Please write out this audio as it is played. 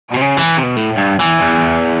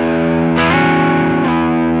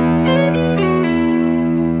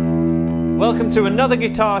welcome to another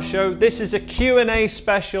guitar show. This is a Q&A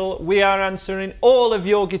special. We are answering all of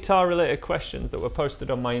your guitar related questions that were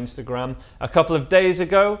posted on my Instagram a couple of days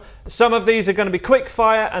ago. Some of these are going to be quick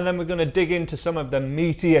fire, and then we're going to dig into some of the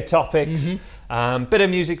meatier topics. Bit of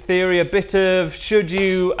music theory, a bit of do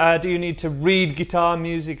you need to read guitar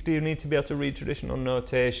music, do you need to be able to read traditional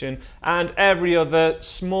notation, and every other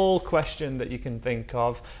small question that you can think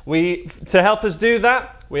of. To help us do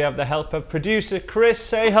that, we have the help of producer Chris.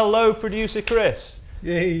 Say hello, producer Chris.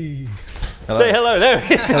 Yay. Hello. Say hello. There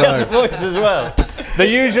he is. He has a voice as well. The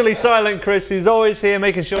usually silent Chris, who's always here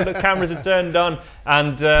making sure that cameras are turned on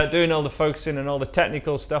and doing all the focusing and all the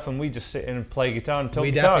technical stuff, and we just sit in and play guitar and talk guitar.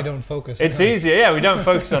 We definitely don't focus. It's easier, yeah, we don't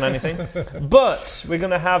focus on anything. But we're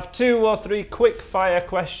going to have 2 or 3 quick fire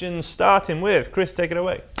questions, starting with Chris, take it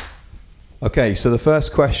away. Okay, so the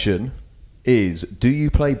first question is, do you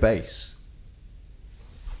play bass?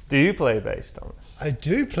 Do you play bass, Thomas? I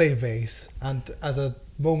do play bass, and as a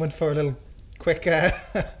moment for a little quick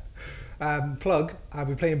plug, I'll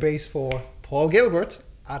be playing bass for Paul Gilbert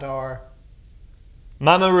at our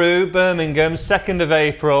Mamaroo, Birmingham, 2nd of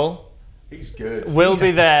April. He's good. We'll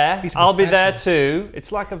be there. I'll be there too.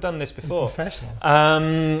 It's like I've done this before. He's professional.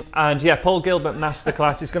 And yeah, Paul Gilbert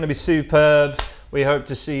Masterclass is going to be superb. We hope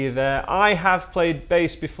to see you there. I have played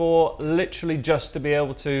bass before, literally just to be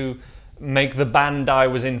able to make the band I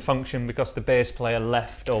was in function because the bass player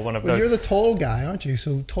left, or one of those. You're the tall guy, aren't you?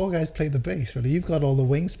 So tall guys play the bass, really. You've got all the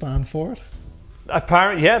wingspan for it.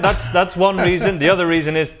 Apparently, yeah, that's one reason. The other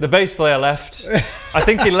reason is the bass player left. I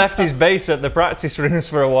think he left his bass at the practice rooms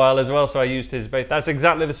for a while as well, so I used his bass. That's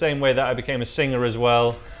exactly the same way that I became a singer as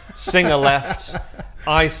well. Singer left.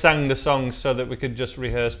 I sang the songs so that we could just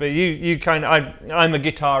rehearse. But I'm a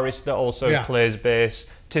guitarist that also plays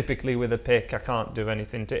bass, typically with a pick. I can't do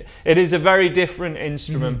anything to it. It is a very different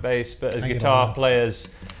instrument, bass, but as guitar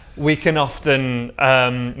players, we can often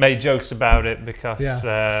make jokes about it because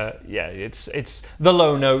it's the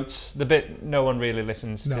low notes, the bit no one really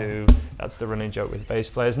listens to. That's the running joke with bass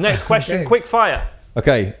players. Next question, quick fire.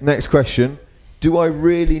 Okay, next question. Do I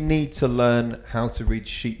really need to learn how to read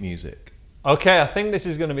sheet music? Okay, I think this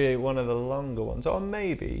is going to be one of the longer ones, or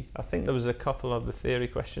maybe. I think there was a couple of the theory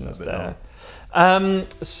questions there.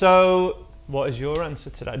 So, what is your answer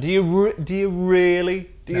to that? Do you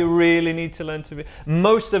really need to learn to be?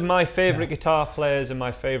 Most of my favourite guitar players and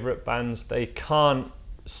my favourite bands, they can't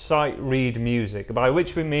sight read music, by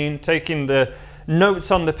which we mean taking the notes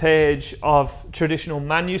on the page of traditional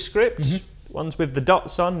manuscript, ones with the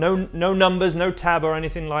dots on, no numbers, no tab or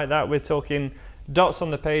anything like that. We're talking dots on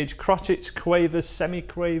the page, crotchets, quavers,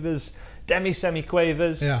 semi-quavers,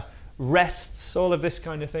 demi-semi-quavers, rests, all of this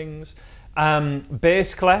kind of things.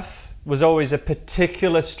 Bass clef was always a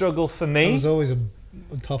particular struggle for me. It was always a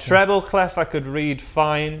tough Treble clef I could read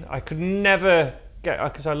fine. I could never get,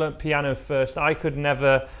 because I learnt piano first, I could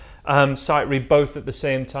never sight read both at the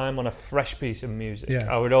same time on a fresh piece of music.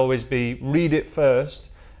 I would always read it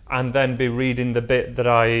first and then be reading the bit that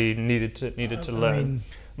I needed to learn. I mean,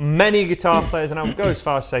 many guitar players, and I would go as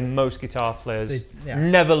far as to say most guitar players,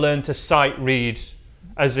 never learn to sight read,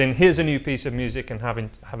 as in here's a new piece of music and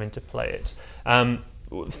having to play it.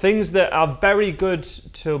 Things that are very good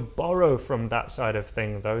to borrow from that side of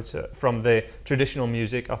thing, though, from the traditional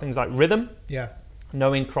music, are things like rhythm,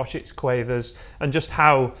 knowing crotchets, quavers, and just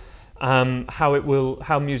how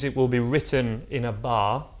music will be written in a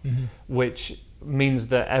bar, which means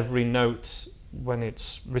that every note, when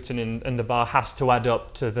it's written in the bar, has to add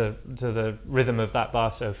up to the rhythm of that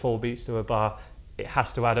bar. So 4 beats to a bar, it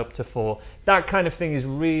has to add up to 4. That kind of thing is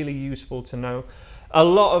really useful to know. A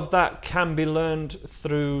lot of that can be learned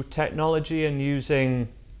through technology and using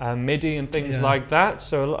MIDI and things like that.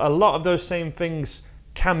 So a lot of those same things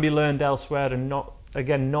can be learned elsewhere and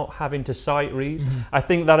not having to sight read. I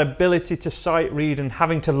think that ability to sight read and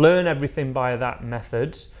having to learn everything by that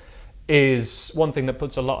method is one thing that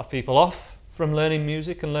puts a lot of people off from learning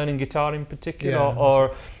music and learning guitar in particular,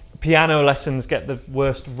 or piano lessons get the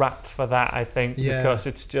worst rap for that, I think, because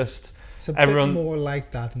it's just bit more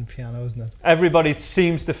like that in piano, isn't it? Everybody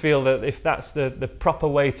seems to feel that if that's the proper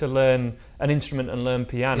way to learn an instrument and learn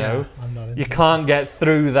piano, you can't get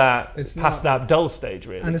through that past that dull stage,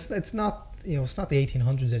 really. And it's not, it's not the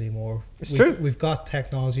 1800s anymore. It's true. We've got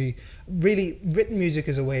technology. Really, written music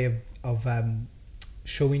is a way of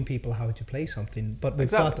showing people how to play something, but we've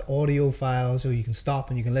got audio files, so you can stop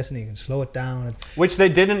and you can listen and you can slow it down, which they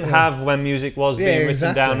didn't have when music was being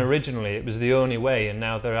written down originally. It was the only way, and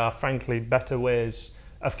now there are frankly better ways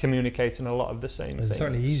of communicating a lot of the same things.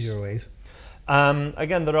 Certainly easier ways.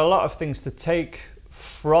 Again, there are a lot of things to take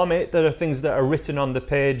from it. There are things that are written on the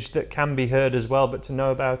page that can be heard as well, but to know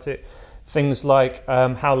about it things like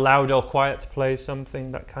how loud or quiet to play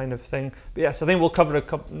something, that kind of thing. But yes, I think we'll cover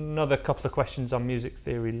another couple of questions on music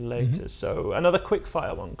theory later. So another quick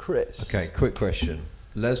fire one, Chris. Okay, quick question.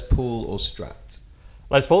 Les Paul or Strat?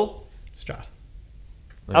 Les Paul? Strat.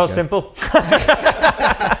 Oh, simple.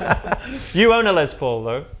 You own a Les Paul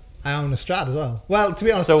though. I own a Strat as well. Well, to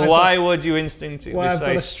be honest, so why would you instinctively I've say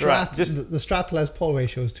got a Strat? The Strat to Les Paul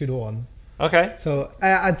ratio is 2-1. Okay. So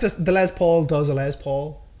I just the Les Paul does a Les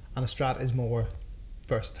Paul, and a Strat is more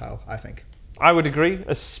versatile, I think. I would agree,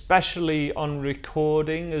 especially on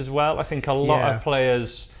recording as well. I think a lot of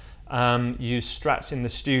players use Strats in the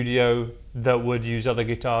studio that would use other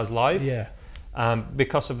guitars live. Yeah.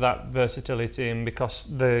 Because of that versatility, and because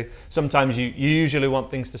sometimes you usually want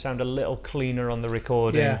things to sound a little cleaner on the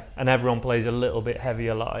recording, and everyone plays a little bit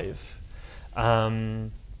heavier live.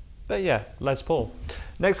 But yeah, Les Paul.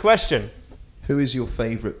 Next question. Who is your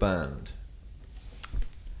favourite band?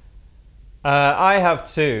 I have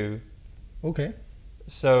two. Okay.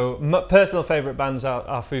 So personal favourite bands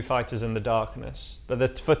are Foo Fighters and The Darkness, but they're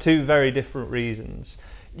for two very different reasons.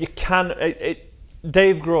 Dave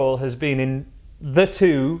Grohl has been in the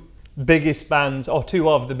two biggest bands, or two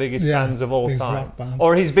of the biggest bands of all time,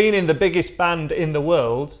 or he's been in the biggest band in the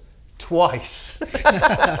world twice.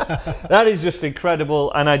 That is just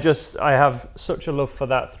incredible, and I have such a love for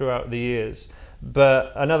that throughout the years.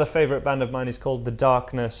 But another favourite band of mine is called The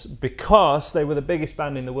Darkness, because they were the biggest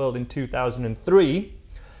band in the world in 2003.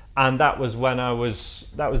 And that was when that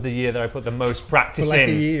was the year that I put the most practice in. For like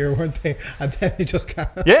a year, weren't they? And then they just kind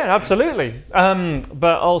of... Yeah, absolutely.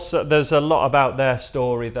 But also there's a lot about their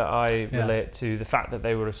story that I relate to. The fact that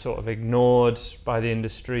they were sort of ignored by the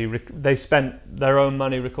industry. They spent their own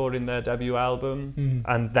money recording their debut album,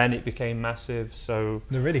 and then it became massive. So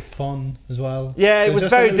they're really fun as well. Yeah, it was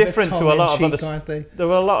very different to a lot of other... Aren't they? There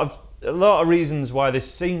were a lot of reasons why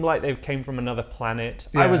this seemed like they came from another planet.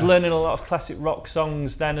 I was learning a lot of classic rock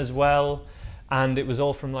songs then as well, and it was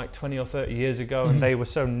all from like 20 or 30 years ago, and they were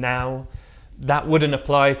so now. That wouldn't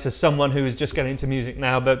apply to someone who is just getting into music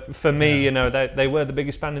now, but for me, you know, they were the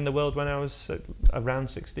biggest band in the world when I was around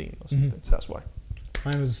 16 or something, so that's why.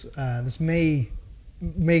 I was, this may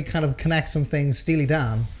kind of connect some things, Steely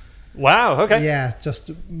Dan. Wow, okay. Yeah,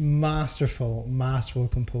 just masterful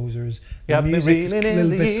composers. Yeah, the music's a little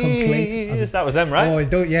bit complete. That was them, right? Oh,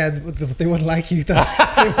 they wouldn't like you. They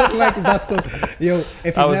wouldn't like it. That's the, you know, if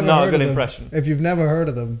you've that was never not heard a good of them, impression. If you've never heard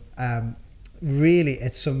of them, really,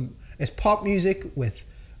 it's pop music with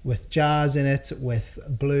jazz in it, with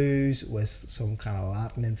blues, with some kind of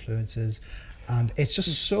Latin influences. And it's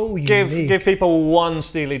just so unique. Give people one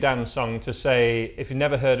Steely Dan song to say, if you've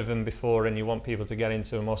never heard of them before and you want people to get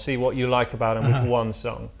into them or see what you like about them, which one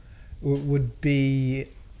song? Would be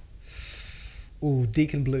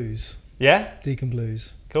Deacon Blues. Yeah? Deacon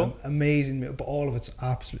Blues. Cool. Amazing, but all of it's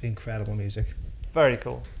absolutely incredible music. Very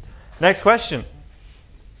cool. Next question.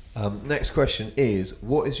 Next question is,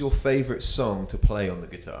 what is your favourite song to play on the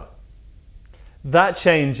guitar? That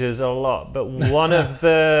changes a lot, but one of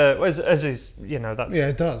the, as is, you know, that's... Yeah,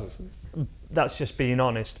 it does. That's just being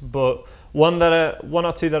honest, but one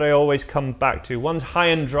or two that I always come back to. One's High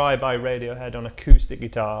and Dry by Radiohead on acoustic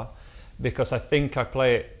guitar, because I think I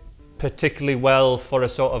play it particularly well for a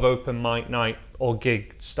sort of open mic night or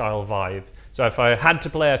gig style vibe. So if I had to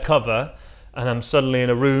play a cover and I'm suddenly in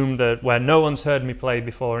a room where no one's heard me play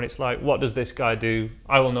before and it's like, what does this guy do?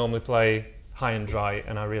 I will normally play High and Dry,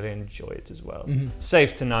 and I really enjoy it as well.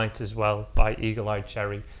 Save Tonight as well by Eagle Eyed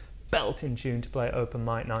Cherry. Belting tune to play at open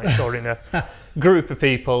mic nights or in a group of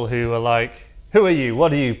people who are like, who are you?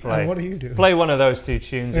 What do you play? And what do you do? Play one of those two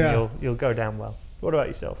tunes and you'll go down well. What about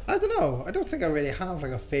yourself? I don't know. I don't think I really have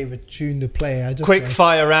like a favourite tune to play. I just quick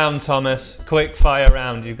fire round, Thomas. Quick fire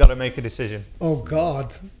round. You've got to make a decision. Oh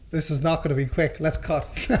God, this is not going to be quick. Let's cut.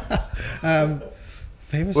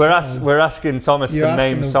 We're asking Thomas to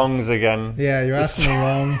name songs again. Yeah, you're asking the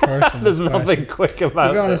wrong person. There's nothing quick about it.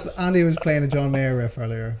 To be honest, Andy was playing a John Mayer riff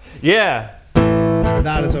earlier. Yeah. And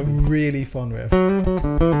that is a really fun riff.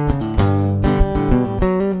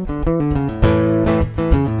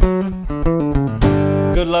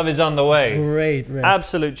 Good Love Is On The Way. Great riff.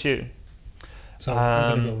 Absolute tune. So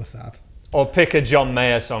I'm going to go with that. Or pick a John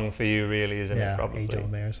Mayer song for you, really, isn't it? Probably. A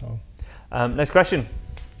John Mayer song. Next question.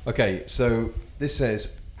 Okay, so this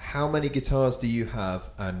says, how many guitars do you have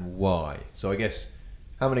and why? So I guess,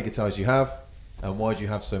 how many guitars you have and why do you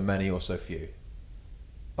have so many or so few?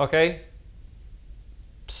 Okay.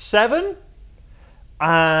 7.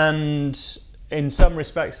 And in some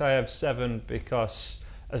respects I have 7 because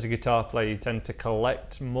as a guitar player you tend to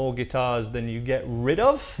collect more guitars than you get rid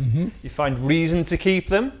of. You find reason to keep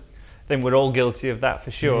them. think we're all guilty of that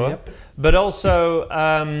for sure. Yep. But also,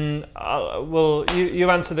 well, you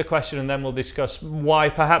answer the question and then we'll discuss why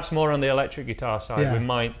perhaps more on the electric guitar side we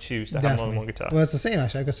might choose to have more than one guitar. Well, it's the same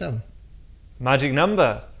actually. I got 7. Magic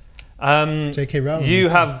number. J.K. Rowling. You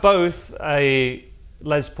have both a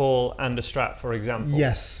Les Paul and a Strat, for example.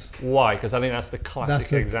 Yes. Why? Because I think that's the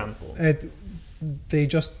classic example. They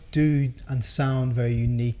just do and sound very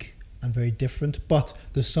unique and very different, but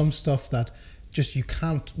there's some stuff that just you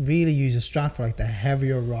can't really use a Strat for, like the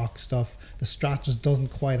heavier rock stuff. The Strat just doesn't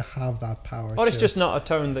quite have that power. Or it's just not a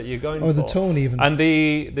tone that you're going for. Or the tone even. And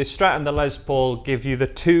the Strat and the Les Paul give you the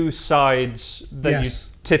two sides that you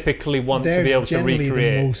typically want to be able to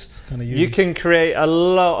recreate. The most kind of used. You can create a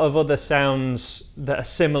lot of other sounds that are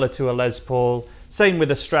similar to a Les Paul. Same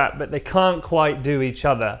with a Strat, but they can't quite do each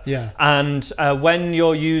other. Yeah. And when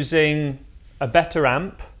you're using a better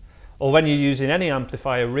amp, or when you're using any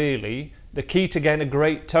amplifier really, the key to getting a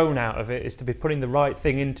great tone out of it is to be putting the right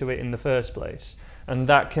thing into it in the first place. And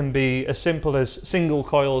that can be as simple as single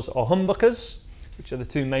coils or humbuckers, which are the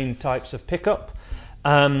two main types of pickup.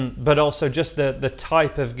 But also just the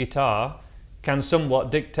type of guitar can somewhat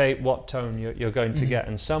dictate what tone you're going to get.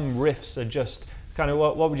 And some riffs are just kind of,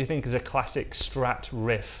 what would you think is a classic Strat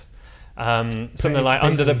riff? Something like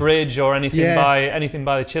Under the Bridge or anything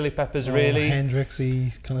by the Chili Peppers, really.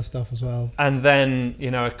 Hendrixy kind of stuff as well. And then,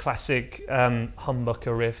 you know, a classic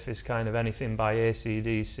humbucker riff is kind of anything by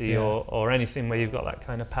AC/DC or anything where you've got that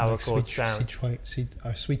kind of power chord sound.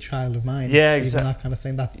 Sweet Child of Mine. Yeah, exactly. Even that kind of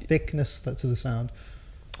thing, that thickness to the sound.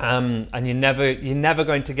 And you're never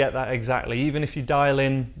going to get that exactly. Even if you dial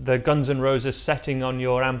in the Guns N' Roses setting on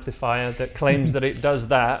your amplifier that claims that it does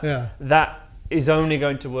that, that is only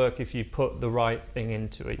going to work if you put the right thing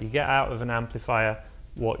into it. You get out of an amplifier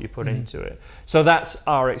what you put into it. So that's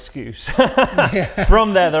our excuse.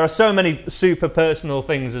 From there are so many super personal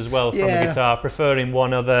things as well from a guitar, preferring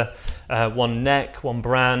one neck, one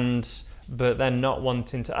brand, but then not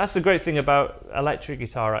wanting to. That's the great thing about electric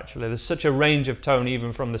guitar, actually. There's such a range of tone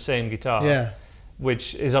even from the same guitar,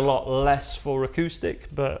 which is a lot less for acoustic,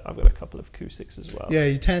 but I've got a couple of acoustics as well. Yeah,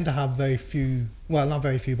 you tend to have very few, well, not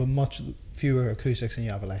very few, but much fewer acoustics than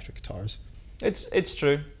you have electric guitars. It's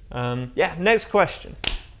true. Next question.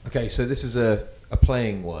 Okay, so this is a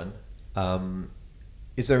playing one.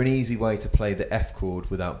 Is there an easy way to play the F chord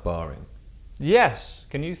without barring? Yes.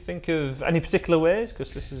 Can you think of any particular ways?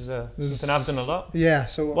 Because this is something I've done a lot. Yeah,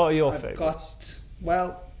 so what are your favourites?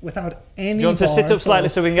 Without any. Do you want to sit up slightly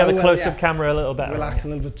so we can get the close-up camera a little better? Relax a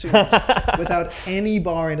little bit too much. Without any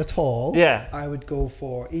barring at all, I would go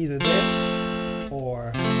for either this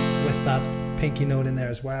or with that pinky note in there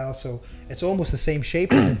as well. So it's almost the same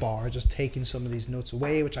shape as the bar, just taking some of these notes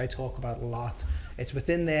away, which I talk about a lot. It's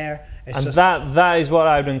within there. And that is what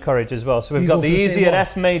I would encourage as well. So we've got the easy at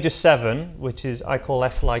F major 7, which is, I call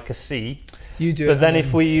F like a C. You do. But then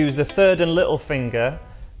if we use the third and little finger,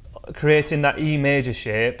 creating that E major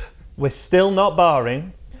shape, we're still not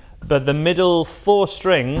barring, but the middle 4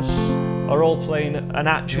 strings are all playing an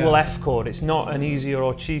actual F chord. It's not an easier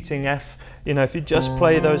or cheating F. You know, if you just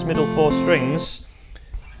play those middle 4 strings,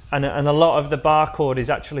 and a lot of the bar chord is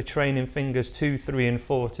actually training fingers 2, 3 and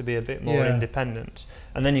 4 to be a bit more independent.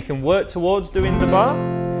 And then you can work towards doing the bar,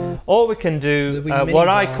 or we can do what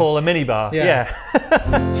I call a mini bar,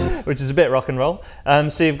 which is a bit rock and roll.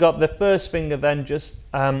 So you've got the first finger then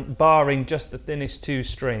just barring just the thinnest 2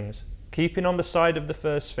 strings, keeping on the side of the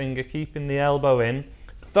first finger, keeping the elbow in.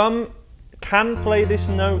 Thumb can play this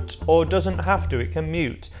note or doesn't have to, it can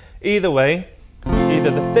mute. Either way, either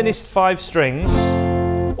the thinnest 5 strings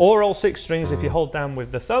or all 6 strings if you hold down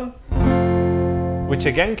with the thumb, which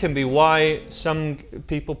again can be why some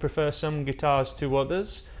people prefer some guitars to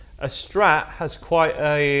others. A Strat has quite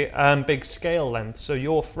a big scale length, so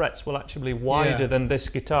your frets will actually be wider than this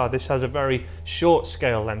guitar. This has a very short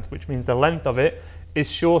scale length, which means the length of it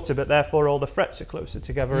is shorter, but therefore all the frets are closer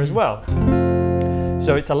together as well.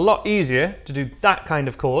 So it's a lot easier to do that kind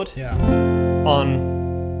of chord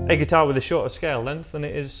on a guitar with a shorter scale length than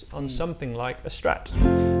it is on something like a Strat.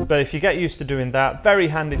 But if you get used to doing that, very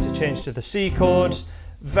handy to change to the C chord,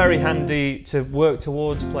 very handy to work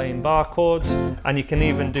towards playing bar chords, and you can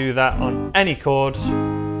even do that on any chord,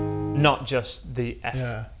 not just the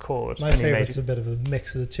F chord. My favourite's a bit of a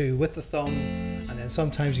mix of the two, with the thumb, and then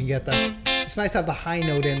sometimes you can get that. It's nice to have the high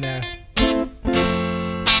note in there,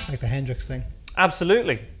 like the Hendrix thing.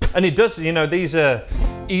 Absolutely. And it does, you know, these are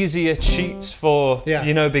easier cheats for,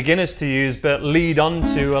 you know, beginners to use, but lead on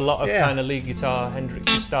to a lot of kind of lead guitar,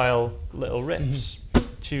 Hendrix style little riffs.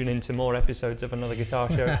 Tune into more episodes of Another Guitar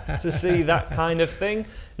Show to see that kind of thing.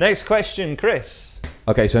 Next question, Chris.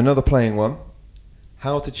 Okay, so another playing one.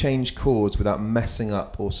 How to change chords without messing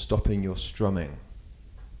up or stopping your strumming.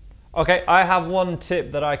 Okay, I have one tip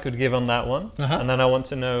that I could give on that one, and then I want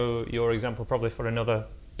to know your example probably for another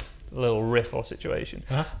little riff or situation.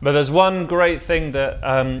 But there's one great thing that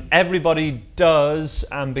everybody does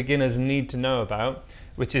and beginners need to know about,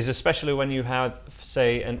 which is especially when you have,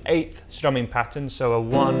 say, an 8th strumming pattern, so a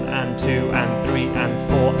 1 and 2 and 3 and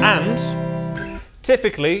 4, and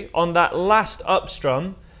typically on that last up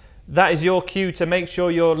strum, that is your cue to make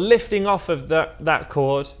sure you're lifting off of that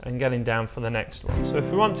chord and getting down for the next one. So if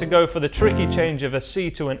we want to go for the tricky change of a C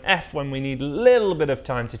to an F when we need a little bit of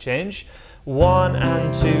time to change, 1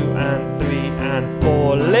 and 2 and 3 and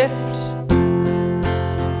 4, lift.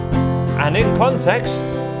 And in context,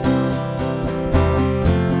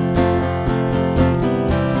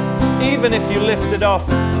 even if you lifted off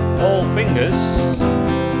all fingers,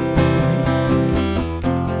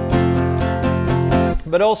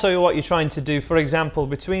 but also what you're trying to do, for example,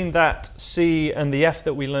 between that C and the F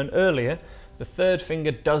that we learned earlier, the 3rd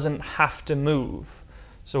finger doesn't have to move.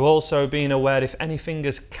 So also being aware if any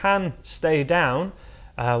fingers can stay down,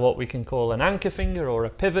 what we can call an anchor finger or a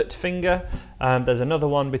pivot finger. There's another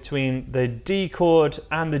one between the D chord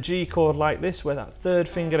and the G chord like this, where that 3rd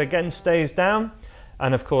finger again stays down.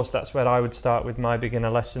 And of course, that's where I would start with my beginner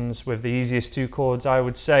lessons with the easiest 2 chords I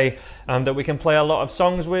would say that we can play a lot of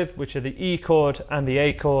songs with, which are the E chord and the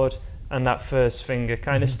A chord, and that 1st finger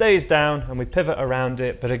kind of stays down and we pivot around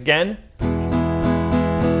it. But again, 3,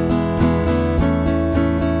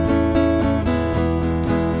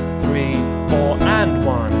 4, and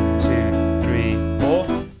 1, 2, 3,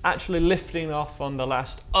 4. Actually lifting off on the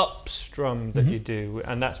last up strum that you do,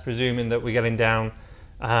 and that's presuming that we're getting down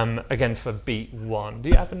again for beat 1. Do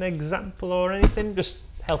you have an example or anything? Just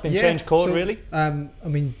helping change chord, really? I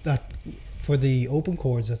mean, that for the open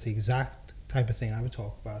chords, that's the exact type of thing I would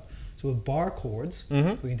talk about. So with bar chords,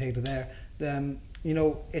 we can take it there. You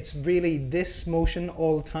know, it's really this motion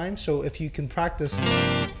all the time. So if you can practice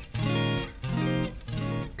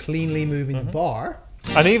cleanly moving the bar,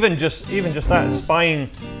 and even just that spying,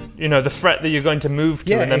 you know, the fret that you're going to move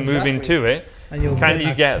to and then moving to it. And you'll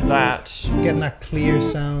get that? Getting that clear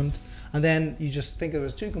sound. And then you just think of it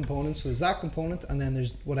as 2 components. So there's that component, and then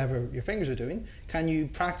there's whatever your fingers are doing. Can you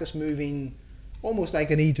practice moving almost like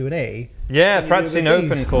an E to an A? Yeah, practicing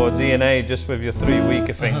open chords, E and A, just with your 3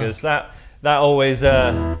 weaker fingers. That always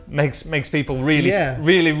makes people really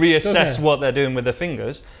reassess what they're doing with their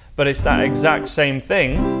fingers. But it's that exact same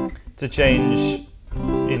thing to change,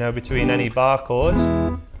 you know, between any bar chord.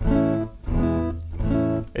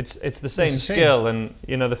 It's the same skill, and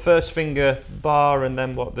you know, the 1st finger bar, and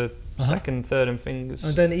then what the 2nd, 3rd, and fingers.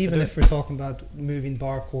 And then even if we're talking about moving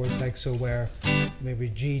bar chords, like so where maybe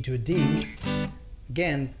G to a D,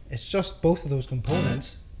 again, it's just both of those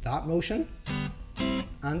components, that motion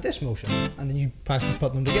and this motion, and then you practice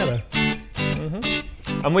putting them together.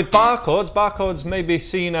 And with bar chords may be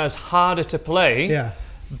seen as harder to play,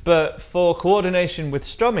 but for coordination with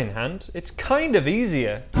strumming hand, it's kind of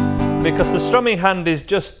easier. Because the strumming hand is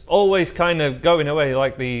just always kind of going away,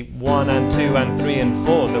 like the 1 and 2 and 3 and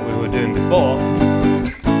 4 that we were doing before.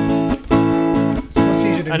 It's much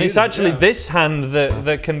easier to and it's actually this hand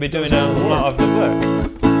that can be doing a lot of the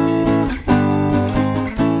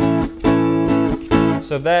work.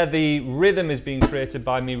 So there the rhythm is being created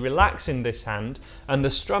by me relaxing this hand, and the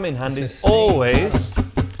strumming hand is always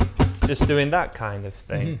just doing that kind of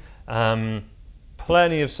thing.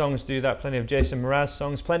 Plenty of songs do that, plenty of Jason Mraz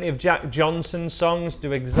songs, plenty of Jack Johnson songs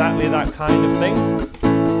do exactly that kind of thing.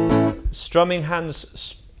 Strumming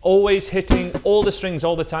hands always hitting all the strings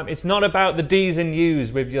all the time. It's not about the D's and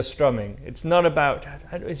U's with your strumming. It's not about,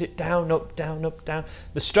 is it down, up, down, up, down.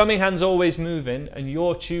 The strumming hand's always moving and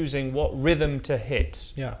you're choosing what rhythm to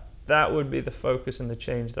hit. Yeah. That would be the focus and the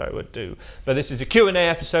change that I would do. But this is a Q&A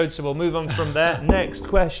episode, so we'll move on from there. Next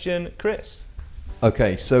question, Chris.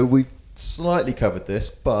 Okay, so we've slightly covered this,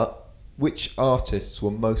 but which artists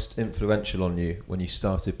were most influential on you when you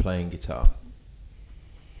started playing guitar?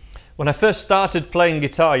 When I first started playing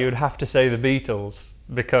guitar, you would have to say the Beatles,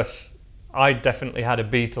 because I definitely had a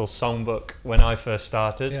Beatles songbook when I first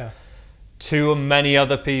started. Yeah. Too many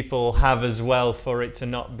other people have as well for it to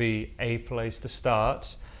not be a place to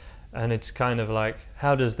start. And it's kind of like,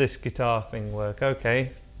 how does this guitar thing work?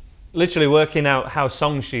 Okay, literally working out how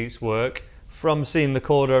song sheets work from seeing the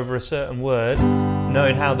chord over a certain word,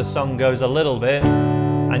 knowing how the song goes a little bit,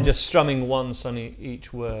 and just strumming once on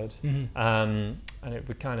each word. And it'd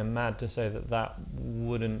be kind of mad to say that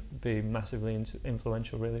wouldn't be massively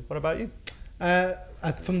influential, really. What about you?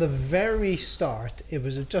 From the very start, it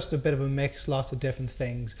was just a bit of a mix, lots of different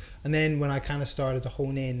things. And then when I kind of started to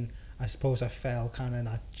hone in I suppose I fell kind of in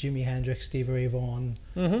that Jimi Hendrix, Stevie Ray Vaughan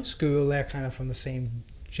Mm-hmm. school. They're kind of from the same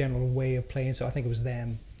general way of playing. So I think it was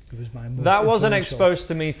them. It was my most That wasn't influential. exposed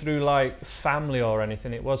to me through like family or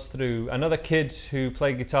anything. It was through another kid who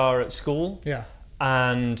played guitar at school. Yeah.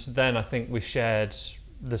 And then I think we shared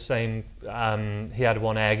the same. He had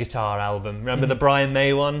one air guitar album. Remember the Brian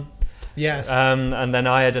May one? Yes. And then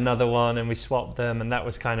I had another one, and we swapped them. And that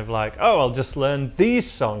was kind of like, oh, I'll just learn these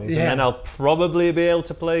songs, and then I'll probably be able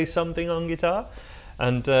to play something on guitar.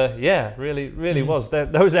 And really was.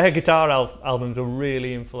 Those air guitar albums were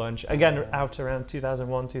really influential. Again, out around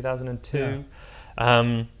 2001, 2002.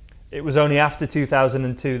 Yeah. It was only after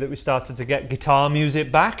 2002 that we started to get guitar music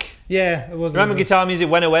back. Yeah, it wasn't. Remember, guitar music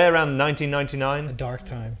went away around 1999? A dark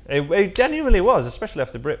time. It genuinely was, especially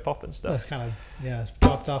after Britpop and stuff. Well, it's kind of, it's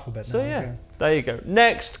dropped off a bit So now. there you go.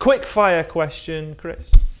 Next, quick fire question, Chris.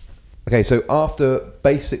 Okay, so after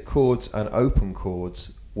basic chords and open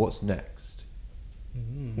chords, what's next?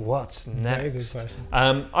 What's next? Very good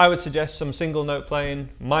question. I would suggest some single note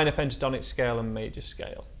playing, minor pentatonic scale and major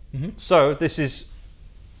scale. Mm-hmm. So this is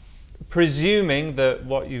presuming that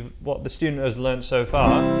what the student has learnt so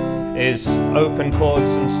far is open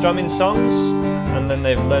chords and strumming songs, and then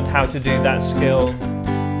they've learned how to do that skill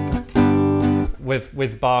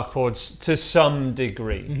with bar chords to some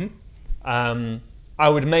degree. Mm-hmm. I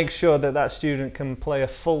would make sure that student can play a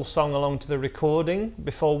full song along to the recording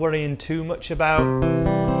before worrying too much about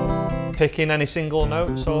picking any single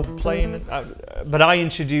notes or playing. But I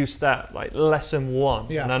introduced that like lesson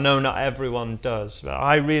 1, and I know not everyone does. But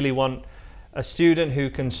I really want a student who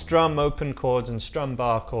can strum open chords and strum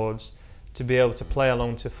bar chords to be able to play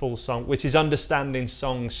along to full song, which is understanding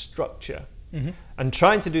song structure, and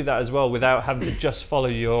trying to do that as well without having to just follow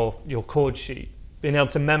your chord sheet. Being able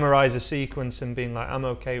to memorize a sequence and being like, I'm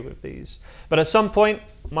okay with these. But at some point,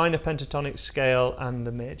 minor pentatonic scale and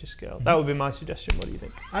the major scale. That would be my suggestion. What do you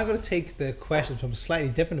think? I'm going to take the question from a slightly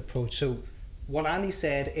different approach. So what Andy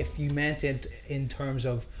said, if you meant it in terms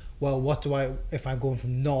of, well, what do I, if I'm going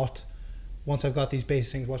from naught, once I've got these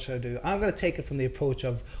basic things, what should I do? I'm going to take it from the approach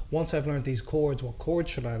of, once I've learned these chords, what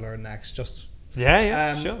chords should I learn next? Just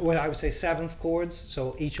sure. Well, I would say 7th chords.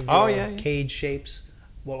 So each of your cage shapes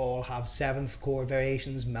will all have 7th chord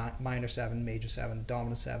variations: minor 7, major 7,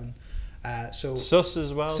 dominant 7. So sus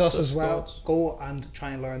as well. Sus as well. Chords. Go and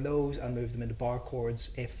try and learn those and move them into bar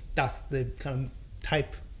chords if that's the kind of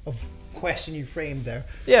type of question you framed there.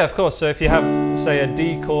 Yeah, of course. So if you have, say, a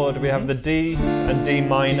D chord, we have the D and D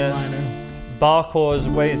minor. Bar chords,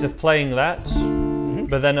 ways of playing that.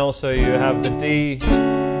 But then also you have the D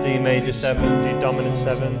major 7, D dominant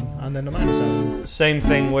 7. And then the minor 7. Same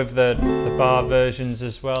thing with the bar versions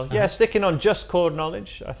as well. Yeah, sticking on just chord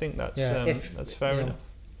knowledge, I think that's fair enough.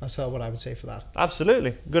 That's what I would say for that.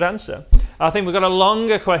 Absolutely. Good answer. I think we've got a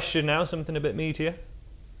longer question now, something a bit meatier.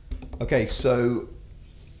 Okay, so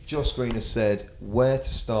Josh Green has said, where to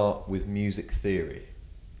start with music theory?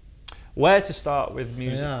 Where to start with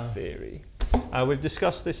music theory? We've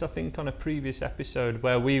discussed this, I think, on a previous episode,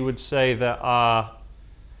 where we would say that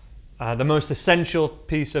the most essential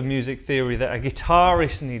piece of music theory that a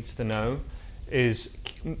guitarist needs to know is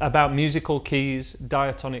about musical keys,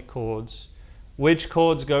 diatonic chords, which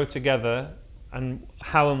chords go together, and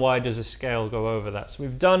how and why does a scale go over that. So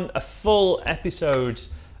we've done a full episode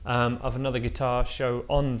of another guitar show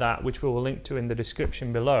on that, which we will link to in the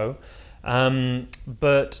description below.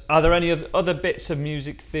 But are there any other bits of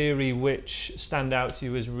music theory which stand out to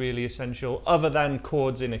you as really essential, other than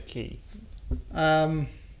chords in a key?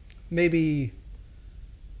 Maybe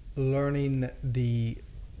learning the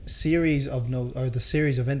series of notes or the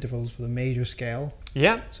series of intervals for the major scale.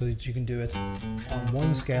 Yeah. So that you can do it on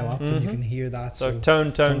one scale up and you can hear that. So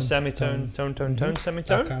tone, semitone, tone,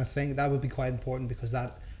 semitone. That kind of thing. That would be quite important because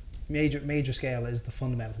that major scale is the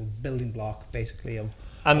fundamental building block, basically, of.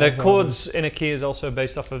 And the chords in a key is also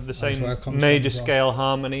based off of the same major scale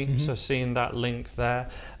harmony, so seeing that link there.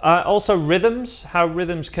 Also rhythms, how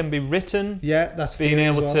rhythms can be written. Yeah, that's being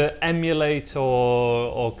able to emulate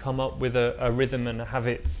or come up with a rhythm and have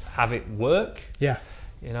it work. Yeah.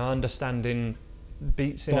 You know, understanding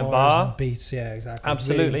beats in Bars a bar. And beats, yeah, exactly.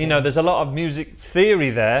 Absolutely. Really, there's a lot of music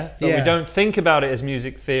theory there, but we don't think about it as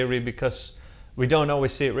music theory because we don't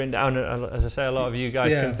always see it written down. As I say, a lot of you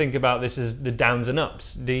guys can think about this as the downs and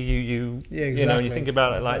ups, D, U, exactly. You know, and you think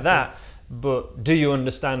about it like that. But do you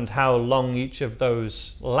understand how long each of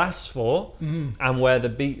those lasts for and where the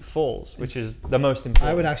beat falls, which is the most important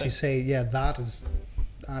I would actually say, that is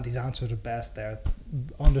Andy's answer the best there.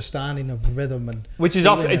 Understanding of rhythm and which is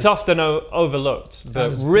it's often overlooked,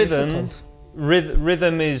 but rhythm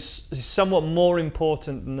rhythm is somewhat more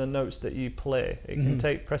important than the notes that you play. It can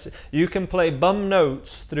take precedence. You can play bum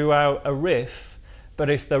notes throughout a riff, but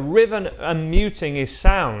if the rhythm and muting is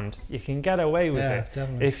sound, you can get away with it.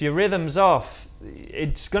 Definitely. If your rhythm's off,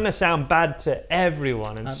 it's going to sound bad to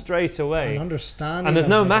everyone and straight away. An understanding and there's of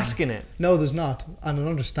no rhythm. masking it. No, there's not. And an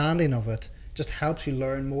understanding of it just helps you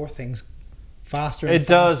learn more things faster and It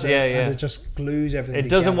does, faster, yeah. and it just glues everything It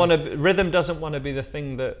doesn't together. rhythm doesn't want to be the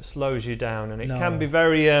thing that slows you down, and it No. can be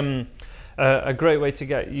very a great way to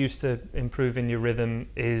get used to improving your rhythm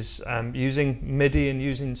is using MIDI and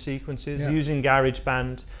using sequences, using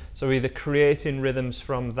GarageBand. So either creating rhythms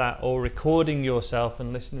from that or recording yourself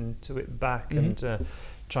and listening to it back and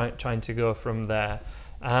trying to go from there.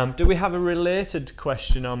 Do we have a related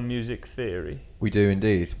question on music theory? We do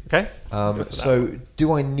indeed. Okay. So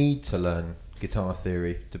do I need to learn guitar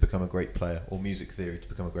theory to become a great player, or music theory to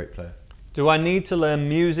become a great player? Do I need to learn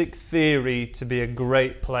music theory to be a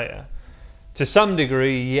great player? To some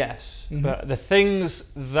degree, yes. But the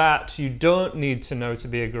things that you don't need to know to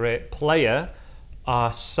be a great player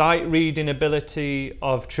are sight reading ability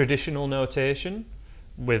of traditional notation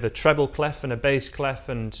with a treble clef and a bass clef,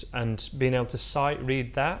 and being able to sight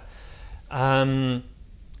read that. I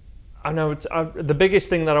know the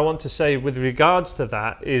biggest thing that I want to say with regards to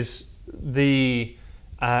that is the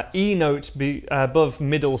E note above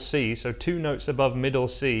middle C, so 2 notes above middle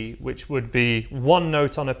C, which would be 1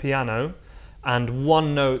 note on a piano and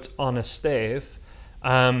 1 note on a stave,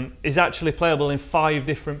 is actually playable in 5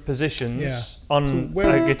 different positions on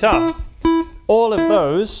a guitar. All of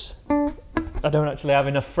those, I don't actually have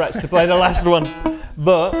enough frets to play the last one,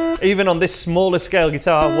 but even on this smaller scale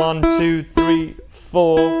guitar, 1, 2, 3,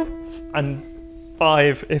 4, and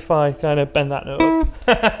 5, if I kind of bend that note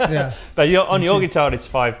up. But on your guitar, it's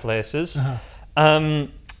 5 places.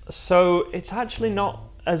 So it's actually not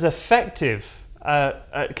as effective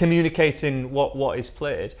at communicating what is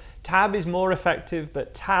played. Tab is more effective,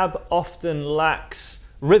 but tab often lacks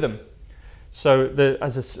rhythm. So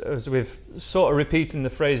as we've sort of repeating the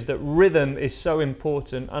phrase that rhythm is so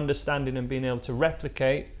important, understanding and being able to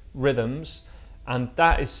replicate rhythms, and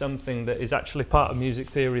that is something that is actually part of music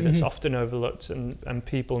theory that's often overlooked and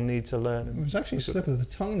people need to learn. It was actually a slip of the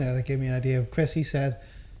tongue there that gave me an idea of Chris. He said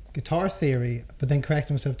guitar theory, but then corrected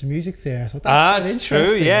himself to music theory. I thought that's quite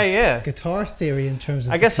interesting. True, yeah. Guitar theory in terms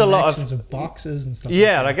of I guess a lot of boxes and stuff.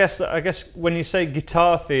 Yeah, like that. I guess when you say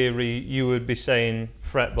guitar theory, you would be saying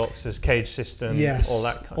fret boxes, cage system, all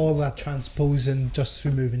that kind all that transposing just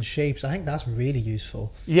through moving shapes. I think that's really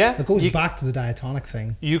useful. Yeah, it goes back to the diatonic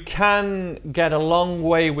thing. You can get a long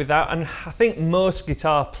way without, and I think most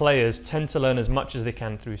guitar players tend to learn as much as they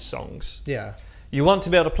can through songs. Yeah, you want to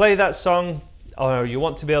be able to play that song, or you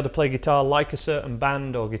want to be able to play guitar like a certain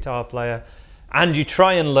band or guitar player, and you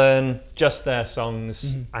try and learn just their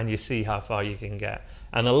songs and you see how far you can get.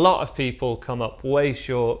 And a lot of people come up way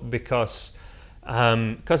short because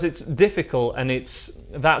it's difficult, and it's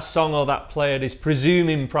that song or that player is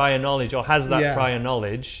presuming prior knowledge or has that prior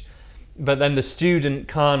knowledge, but then the student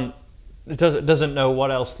doesn't know what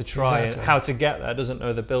else to try and how to get there, doesn't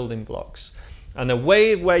know the building blocks. And a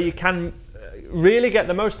way where you can really get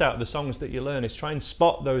the most out of the songs that you learn is try and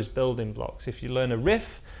spot those building blocks. If you learn a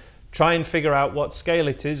riff, try and figure out what scale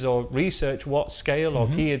it is, or research what scale or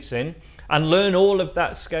key it's in, and learn all of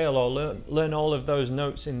that scale, or learn all of those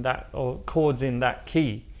notes in that, or chords in that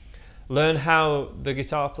key. Learn how the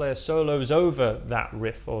guitar player solos over that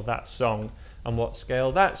riff or that song, and what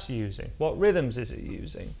scale that's using, what rhythms is it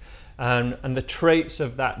using, and the traits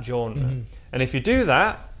of that genre. And if you do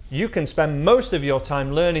that, you can spend most of your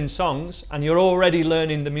time learning songs, and you're already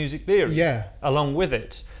learning the music theory along with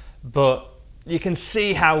it. But you can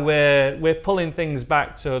see how we're pulling things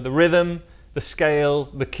back to the rhythm, the scale,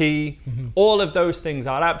 the key. All of those things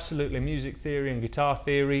are absolutely music theory and guitar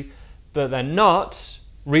theory, but they're not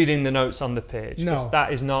reading the notes on the page, because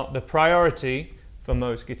that is not the priority for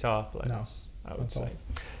most guitar players, I would say.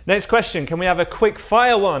 Next question, can we have a quick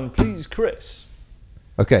fire one, please, Chris?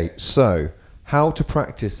 Okay, so how to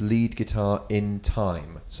practice lead guitar in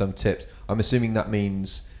time. Some tips. I'm assuming that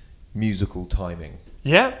means musical timing.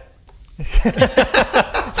 Yeah.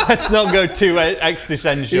 Let's not go too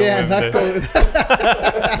existential. Yeah,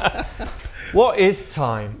 What is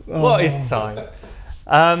time? What is time?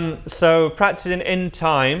 So practicing in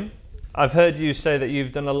time, I've heard you say that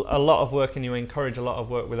you've done a lot of work, and you encourage a lot of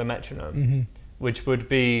work with a metronome, which would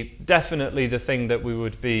be definitely the thing that we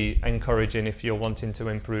would be encouraging if you're wanting to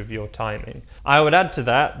improve your timing. I would add to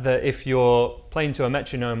that if you're playing to a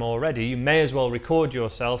metronome already, you may as well record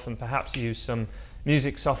yourself and perhaps use some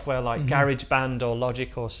music software like GarageBand or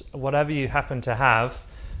Logic or whatever you happen to have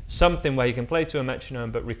something where you can play to a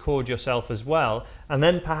metronome but record yourself as well, and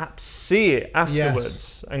then perhaps see it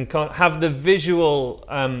afterwards, and have the visual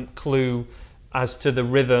clue as to the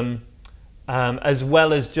rhythm, as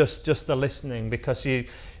well as just the listening, because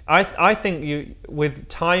I think with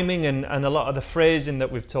timing and a lot of the phrasing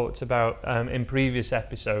that we've talked about in previous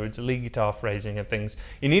episodes, lead guitar phrasing and things,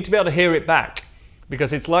 you need to be able to hear it back,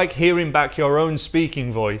 because it's like hearing back your own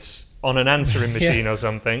speaking voice on an answering machine or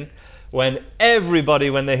something, when everybody,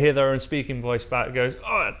 when they hear their own speaking voice back, goes,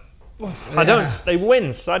 oh, they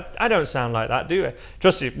wince. I don't sound like that, do I?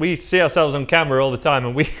 Trust me, we see ourselves on camera all the time,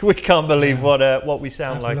 and we can't believe what we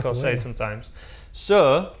sound like or say sometimes.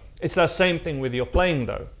 So it's that same thing with your playing,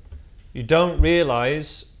 though. You don't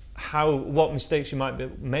realise what mistakes you might be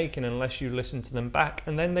making unless you listen to them back,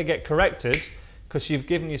 and then they get corrected because you've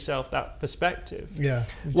given yourself that perspective. Yeah.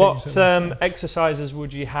 What exercises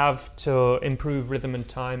would you have to improve rhythm and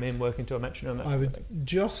time in working to a metronome? I would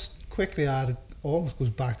just quickly add, it almost goes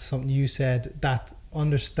back to something you said, that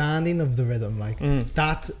understanding of the rhythm, like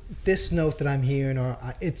that this note that I'm hearing, or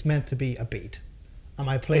it's meant to be a beat. Am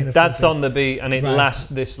I playing it? That's on the beat, and it lasts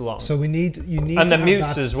this long. So you need and the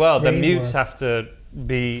mutes as well. The mutes have to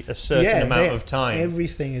be a certain amount of time.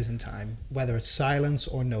 Everything is in time, whether it's silence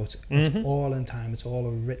or notes. It's all in time. It's all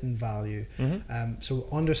a written value. So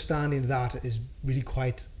understanding that is really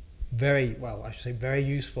very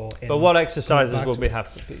useful. But what exercises would we have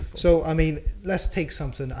for people? So, I mean, let's take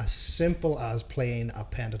something as simple as playing a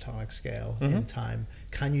pentatonic scale in time.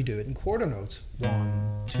 Can you do it in quarter notes?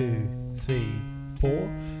 1, 2, 3, 4.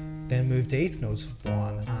 Then move to eighth notes.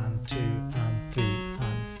 1 and 2 and 3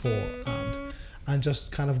 and 4 and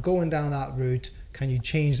just kind of going down that route. Can you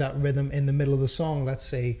change that rhythm in the middle of the song? Let's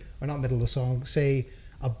say, or not middle of the song, say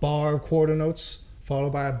a bar of quarter notes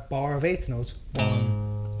followed by a bar of eighth notes.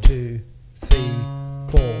 1, 2, 3,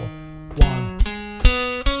 4, 1.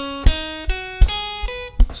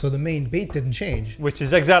 So the main beat didn't change. Which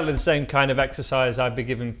is exactly the same kind of exercise I'd be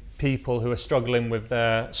giving people who are struggling with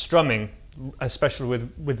their strumming, especially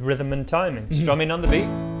with rhythm and timing. Strumming on the beat.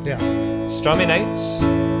 Yeah. Strumming eighths.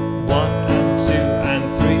 1 and 2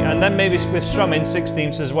 and 3. And then maybe with strumming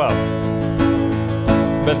 16ths as well.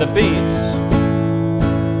 But the beats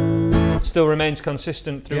still remains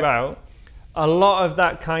consistent throughout. A lot of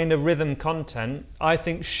that kind of rhythm content, I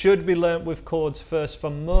think, should be learnt with chords first for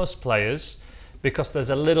most players, because there's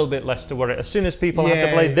a little bit less to worry. As soon as people have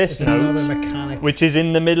to play this note, which is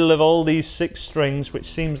in the middle of all these 6 strings, which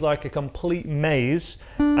seems like a complete maze,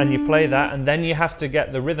 and you play that, and then you have to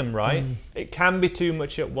get the rhythm right, it can be too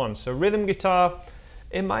much at once. So rhythm guitar,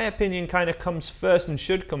 in my opinion, kind of comes first and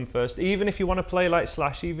should come first. Even if you want to play like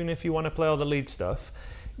Slash, even if you want to play all the lead stuff,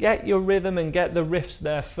 get your rhythm and get the riffs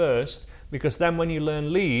there first, because then when you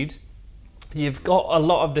learn lead, you've got a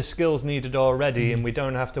lot of the skills needed already, and we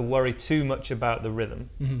don't have to worry too much about the rhythm.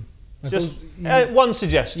 Just one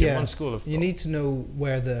suggestion, one school of thought. You need to know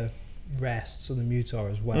where the rests or the mutes are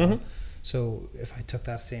as well. So if I took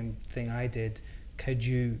that same thing I did, could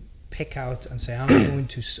you pick out and say,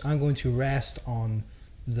 I'm going to rest on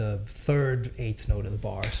the 3rd 8th note of the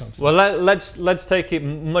bar or something? Well, let's take it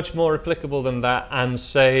much more applicable than that, and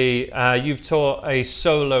say you've taught a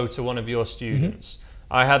solo to one of your students.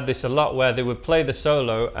 I had this a lot, where they would play the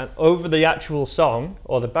solo and over the actual song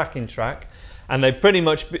or the backing track, and they'd pretty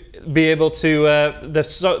much be able to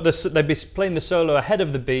they'd be playing the solo ahead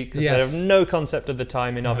of the beat, because they have no concept of the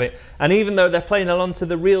timing of it. And even though they're playing along to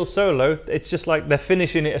the real solo, it's just like they're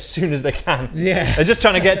finishing it as soon as they can. They're just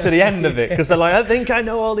trying to get to the end of it, because they're like, I think I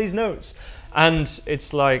know all these notes. And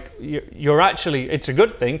it's like, you're actually, it's a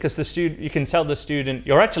good thing, because the student, you can tell the student,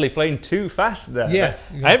 you're actually playing too fast there.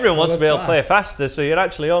 Everyone wants to be able to play faster, so you're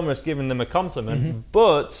actually almost giving them a compliment.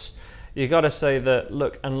 But you got to say that,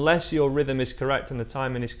 look, unless your rhythm is correct and the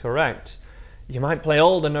timing is correct, you might play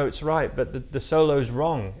all the notes right, but the solo's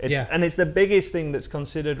wrong. And it's the biggest thing that's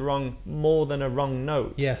considered wrong, more than a wrong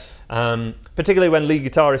note. Particularly when lead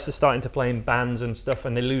guitarists are starting to play in bands and stuff,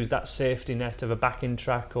 and they lose that safety net of a backing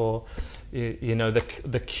track, or you know,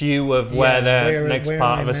 the cue of where the next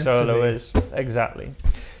part of a solo is. Exactly.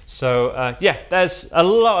 So there's a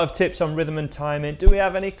lot of tips on rhythm and timing. Do we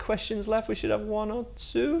have any questions left? We should have 1 or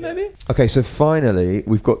 2 maybe. Okay, so finally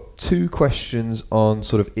we've got 2 questions on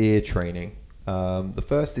sort of ear training. The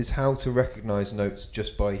first is how to recognise notes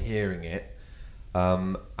just by hearing it,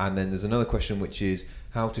 and then there's another question which is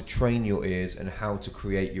how to train your ears and how to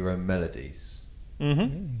create your own melodies.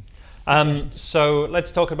 So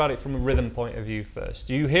let's talk about it from a rhythm point of view first.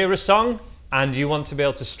 You hear a song and you want to be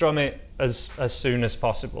able to strum it as soon as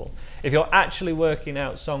possible. If you're actually working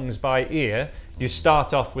out songs by ear, you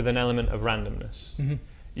start off with an element of randomness.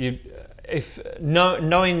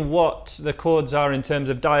 knowing what the chords are in terms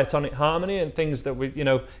of diatonic harmony and things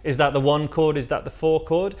that is that the 1 chord, is that the 4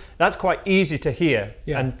 chord, that's quite easy to hear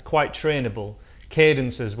and quite trainable.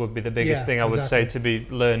 Cadences would be the biggest thing I would say to be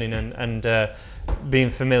learning and being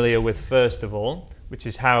familiar with first of all, which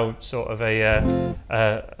is how sort of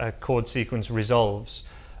a chord sequence resolves.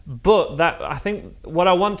 But that, I think what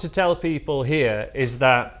I want to tell people here is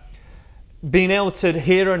that being able to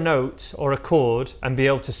hear a note or a chord and be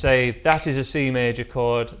able to say that is a C major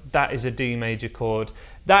chord, that is a D major chord,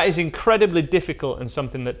 that is incredibly difficult and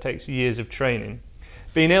something that takes years of training.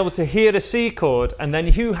 Being able to hear a C chord and then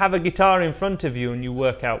you have a guitar in front of you and you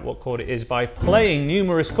work out what chord it is by playing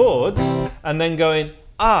numerous chords and then going,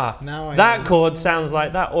 that chord sounds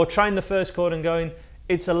like that, or trying the first chord and going,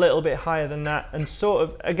 it's a little bit higher than that, and sort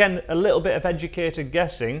of, again, a little bit of educated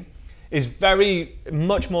guessing is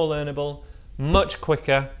much more learnable, much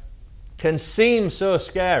quicker, can seem so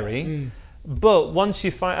scary, but once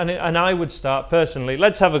you find, and I would start personally,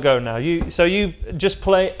 let's have a go now. So you just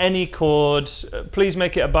play any chord, please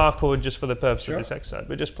make it a bar chord just for the purpose of this exercise,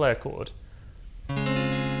 but just play a chord.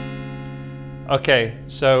 Okay,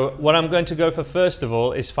 so what I'm going to go for first of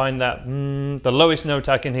all is find that, the lowest note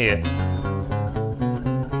I can hear.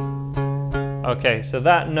 Okay, so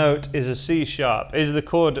that note is a C sharp. Is the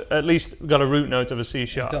chord at least got a root note of a C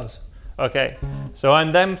sharp? It does. Okay, so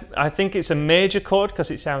I think it's a major chord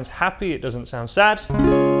because it sounds happy, it doesn't sound sad.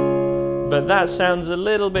 But that sounds a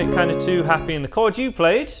little bit kind of too happy, and the chord you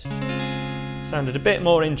played sounded a bit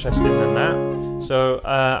more interesting than that. So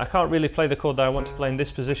I can't really play the chord that I want to play in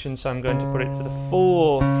this position, so I'm going to put it to the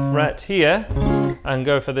 4th fret here and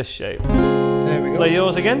go for this shape. There we go. Play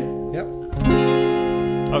yours again? Yep.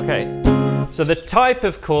 Okay. So the type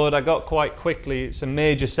of chord I got quite quickly, it's a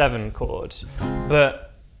major 7 chord, but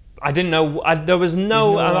I didn't know, there was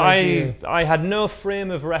no, I had no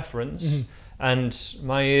frame of reference, and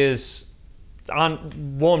my ears aren't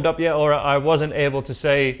warmed up yet, or I wasn't able to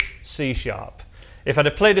say C sharp. If I'd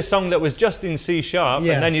have played a song that was just in C sharp,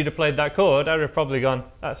 and then you'd have played that chord, I'd have probably gone,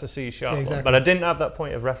 that's a C sharp one. But I didn't have that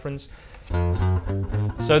point of reference.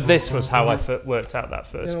 So this was how I worked out that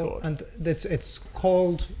first chord. And it's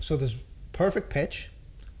called, so there's perfect pitch,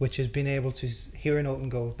 which is being able to hear a note and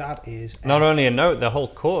go, that is F. Not only a note, the whole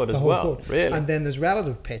chord as well, really. And then there's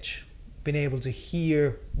relative pitch, being able to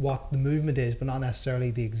hear what the movement is, but not necessarily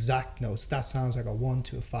the exact notes. That sounds like a 1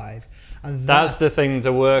 to a 5, and that's the thing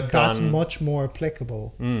to work on. That's much more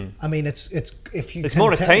applicable. I mean, it's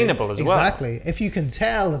more attainable as well. Exactly. If you can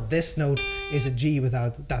tell that this note is a G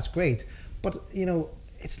without, that's great. But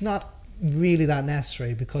it's not really that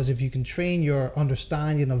necessary, because if you can train your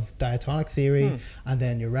understanding of diatonic theory and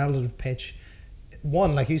then your relative pitch,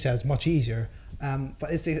 one, like you said, it's much easier,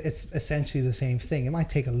 but it's essentially the same thing. It might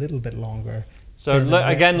take a little bit longer. So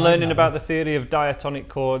again, learning about the theory of diatonic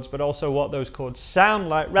chords, but also what those chords sound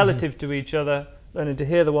like relative to each other, learning to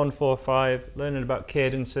hear the 1, 4, 5, learning about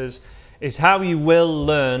cadences, is how you will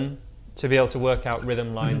learn to be able to work out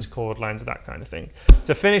rhythm lines, chord lines, that kind of thing.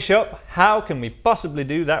 To finish up, how can we possibly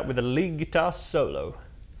do that with a lead guitar solo?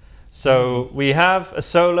 So we have a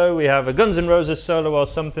solo, we have a Guns N' Roses solo or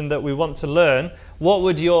something that we want to learn. What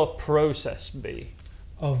would your process be?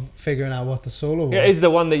 Of figuring out what the solo was? Is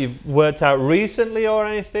the one that you've worked out recently or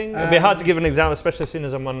anything? It'd be hard to give an example, especially seeing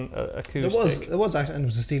as I'm on acoustic. It was actually, and it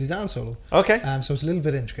was a Steely Dan solo. Okay. So it's a little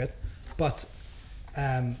bit intricate, but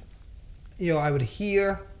I would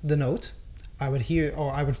hear the note, I would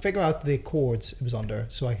figure out the chords it was under,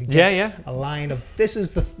 so I could get a line of this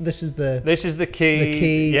is the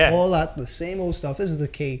key, all that, the same old stuff. This is the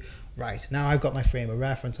key, right? Now I've got my frame of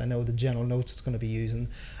reference. I know the general notes it's going to be using,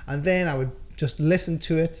 and then I would just listen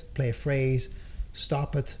to it, play a phrase,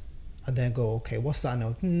 stop it, and then go, okay, what's that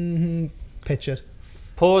note? Pitch it.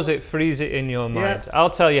 Pause it, freeze it in your mind.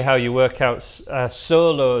 I'll tell you how you work out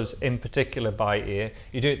solos in particular by ear.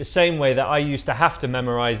 You do it the same way that I used to have to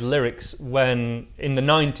memorize lyrics when in the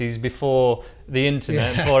 90s, before the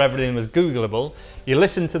internet, before everything was Googleable. You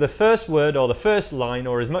listen to the first word or the first line,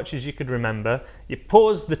 or as much as you could remember, you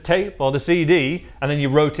paused the tape or the CD, and then you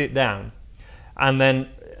wrote it down. And then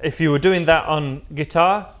if you were doing that on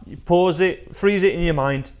guitar, you pause it, freeze it in your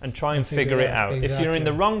mind, and try and figure it out. Exactly. If you're in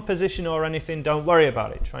the wrong position or anything, don't worry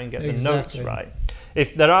about it. Try and get the notes right.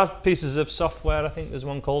 If there are pieces of software, I think there's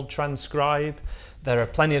one called Transcribe. There are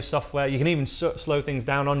plenty of software. You can even slow things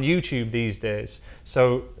down on YouTube these days.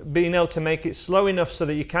 So being able to make it slow enough so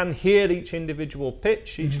that you can hear each individual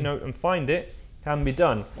pitch, each note, and find it can be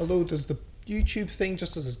done. Although does the YouTube thing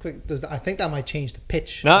just as quick, I think that might change the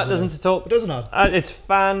pitch. No, it doesn't at all. It does not. It's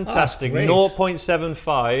fantastic.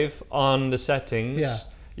 0.75 on the settings.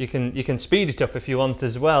 You can speed it up if you want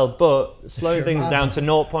as well, but slowing things down to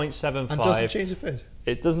 0.75. And doesn't change the pitch.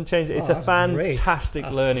 It doesn't change it. It's a that's fantastic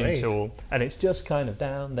great. learning That's great. tool, and it's just kind of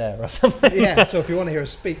down there or something. Yeah, so if you want to hear us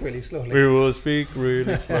speak really slowly. We will speak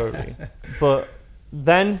really slowly. But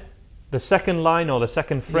then the second line or the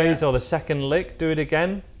second phrase or the second lick, do it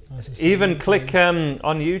again. Even click on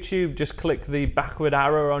YouTube, just click the backward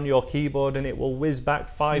arrow on your keyboard and it will whiz back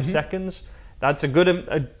 5 seconds. That's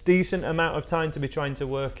a decent amount of time to be trying to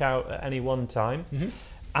work out at any one time.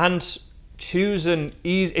 And choose an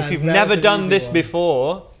easy, if you've never done this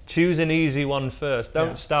before, choose an easy one first.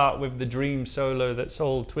 Don't start with the dream solo that's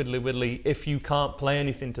all twiddly widdly if you can't play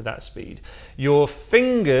anything to that speed. Your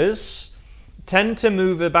fingers tend to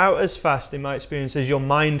move about as fast, in my experience, as your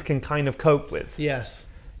mind can kind of cope with. Yes.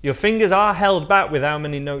 Your fingers are held back with how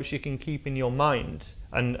many notes you can keep in your mind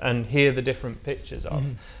and hear the different pitches of.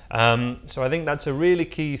 So I think that's a really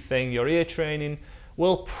key thing. Your ear training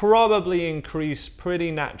will probably increase pretty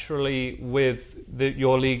naturally with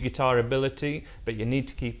your lead guitar ability, but you need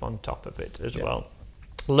to keep on top of it as well.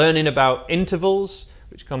 Learning about intervals,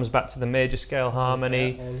 which comes back to the major scale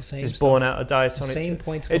harmony, which is born out of diatonic. Same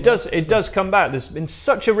points. It does come back. There's been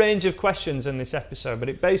such a range of questions in this episode, but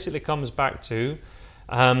it basically comes back to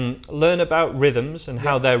learn about rhythms and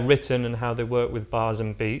how they're written and how they work with bars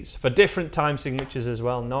and beats for different time signatures as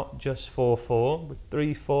well, not just 4/4, with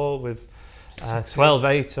 3/4, with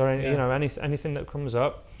 12/8, or you know, anything that comes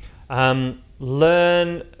up.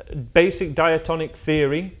 Learn basic diatonic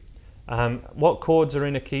theory. What chords are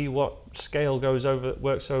in a key, what scale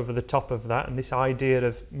works over the top of that, and this idea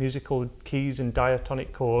of musical keys and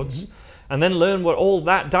diatonic chords. And then learn what all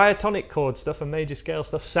that diatonic chord stuff and major scale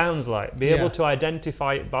stuff sounds like. Be able to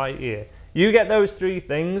identify it by ear. You get those 3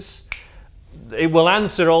 things, it will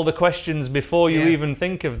answer all the questions before you even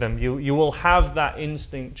think of them. You will have that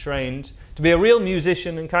instinct trained to be a real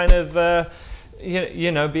musician and kind of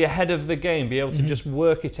you know, be ahead of the game, be able to just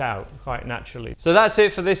work it out quite naturally. So that's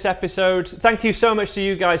it for this episode. Thank you so much to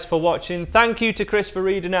you guys for watching. Thank you to Chris for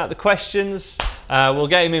reading out the questions. We'll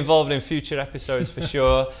get him involved in future episodes for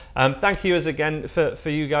sure. Thank you again for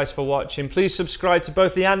you guys for watching. Please subscribe to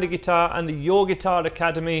both the Andy Guitar and the Your Guitar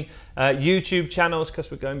Academy YouTube channels, because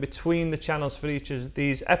we're going between the channels for each of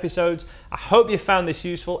these episodes. I hope you found this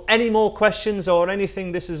useful. Any more questions or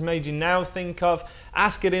anything this has made you now think of,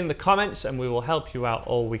 ask it in the comments and we will help you out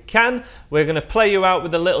all we can. We're going to play you out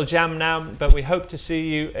with a little jam now, but we hope to see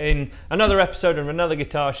you in another episode of another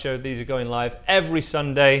guitar show. These are going live every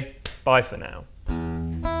Sunday. Bye for now.